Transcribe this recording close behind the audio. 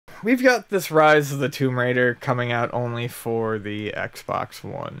we've got this Rise of the Tomb Raider coming out only for the Xbox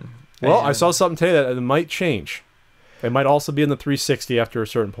One. Well, I saw something today that it might change. It might also be in the 360 after a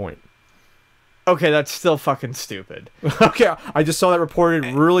certain point. Okay, that's still fucking stupid. Okay, I just saw that reported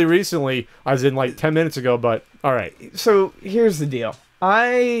really recently, as in like 10 minutes ago, but all right. So here's the deal.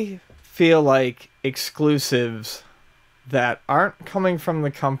 I feel like exclusives that aren't coming from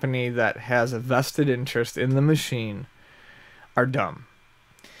the company that has a vested interest in the machine are dumb.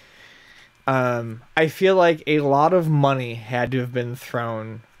 I feel like a lot of money had to have been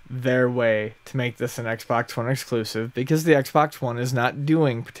thrown their way to make this an Xbox One exclusive because the Xbox One is not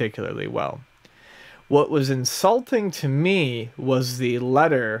doing particularly well. What was insulting to me was the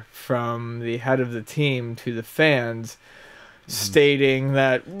letter from the head of the team to the fans stating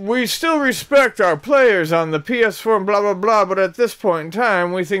that we still respect our players on the PS4 and blah, blah, blah, but at this point in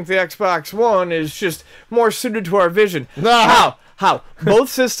time, we think the Xbox One is just more suited to our vision. How? Both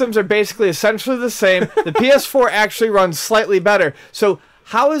systems are basically essentially the same. The PS4 actually runs slightly better. So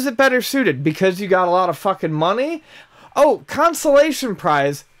how is it better suited? Because you got a lot of fucking money? Oh, consolation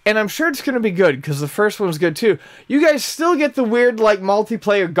prize. And I'm sure it's going to be good, because the first one was good too. You guys still get the weird, like,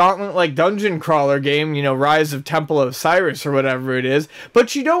 multiplayer gauntlet, like, dungeon crawler game, you know, Rise of Temple of Cyrus or whatever it is.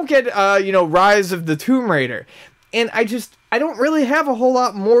 But you don't get, you know, Rise of the Tomb Raider. And I don't really have a whole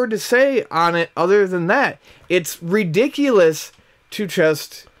lot more to say on it other than that. It's ridiculous to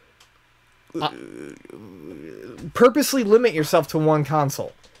just purposely limit yourself to one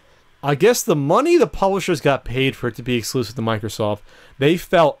console. I guess the money the publishers got paid for it to be exclusive to Microsoft, they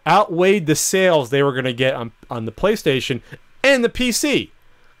felt outweighed the sales they were going to get on the PlayStation and the PC.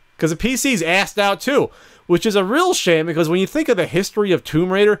 Because the PC's assed out too, which is a real shame because when you think of the history of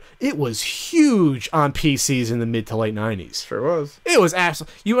Tomb Raider, it was huge on PCs in the mid to late 90s. Sure was. It was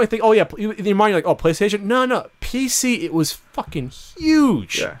absolutely... You might think, oh yeah, in your mind you're like, oh, PlayStation? No. PC, it was fucking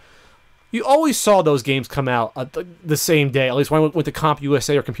huge. Yeah. You always saw those games come out the same day. At least when I went to Comp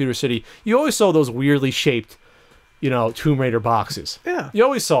USA or Computer City, you always saw those weirdly shaped, you know, Tomb Raider boxes. Yeah. You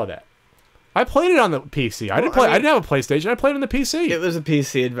always saw that. I played it on the PC. I didn't have a PlayStation. I played it on the PC. It was a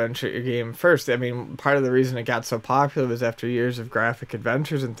PC adventure game first. I mean, part of the reason it got so popular was after years of graphic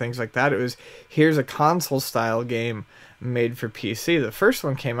adventures and things like that. It was, here's a console-style game made for PC. The first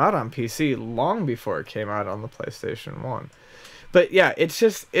one came out on PC long before it came out on the PlayStation 1. But yeah, it's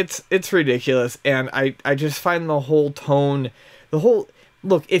just, it's ridiculous, and I just find the whole tone,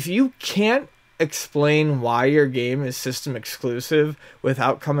 look, if you can't explain why your game is system exclusive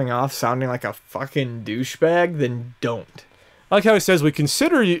without coming off sounding like a fucking douchebag, then don't. I like how he says, we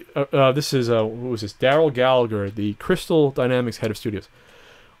consider you, this is, what was this, Daryl Gallagher, the Crystal Dynamics head of studios.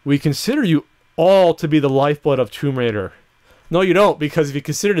 We consider you all to be the lifeblood of Tomb Raider. No, you don't, because if you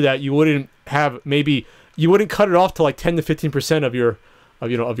considered that, you wouldn't have, maybe... You wouldn't cut it off to like 10 to 15% of your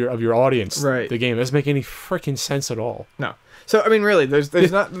audience. Right. The game. It doesn't make any freaking sense at all. No. So I mean, really, there's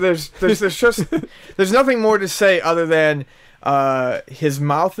nothing more to say other than his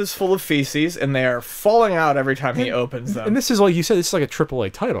mouth is full of feces and they are falling out every time he opens them. And this is, like you said, this is like a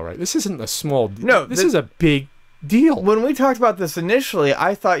AAA title, right? This isn't a small. No, this is a big deal. When we talked about this initially,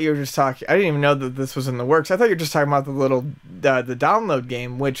 I thought you were just talking. I didn't even know that this was in the works. I thought you were just talking about the little the download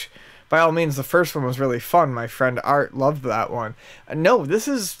game, which. By all means, the first one was really fun. My friend Art loved that one. No, this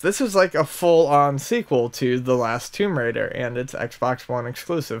is like a full-on sequel to The Last Tomb Raider, and it's Xbox One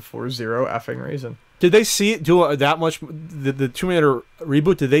exclusive for zero effing reason. Did they see it do that much? The Tomb Raider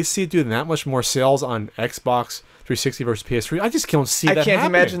reboot, did they see it do that much more sales on Xbox 360 versus PS3? I just don't see that happening. I can't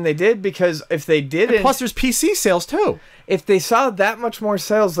imagine they did, because if they didn't... And plus, there's PC sales, too. If they saw that much more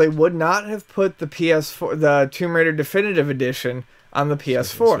sales, they would not have put the PS4, the Tomb Raider Definitive Edition... on the PS4.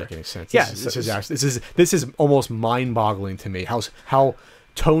 This doesn't make any sense. This is almost mind-boggling to me. How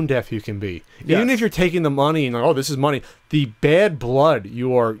tone deaf you can be. Yes. Even if you're taking the money and like, oh, this is money, the bad blood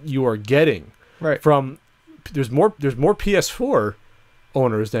you are getting from there's more PS4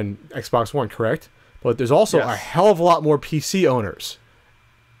 owners than Xbox One, correct? But there's also a hell of a lot more PC owners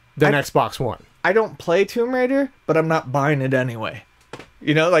than Xbox One. I don't play Tomb Raider, but I'm not buying it anyway.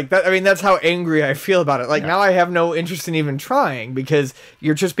 You know, like that. I mean, that's how angry I feel about it. Like now, I have no interest in even trying because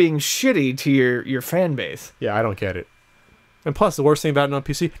you're just being shitty to your fan base. Yeah, I don't get it. And plus, the worst thing about it on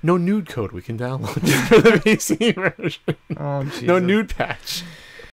PC, no nude code we can download for the PC version. Oh, Jesus. No nude patch.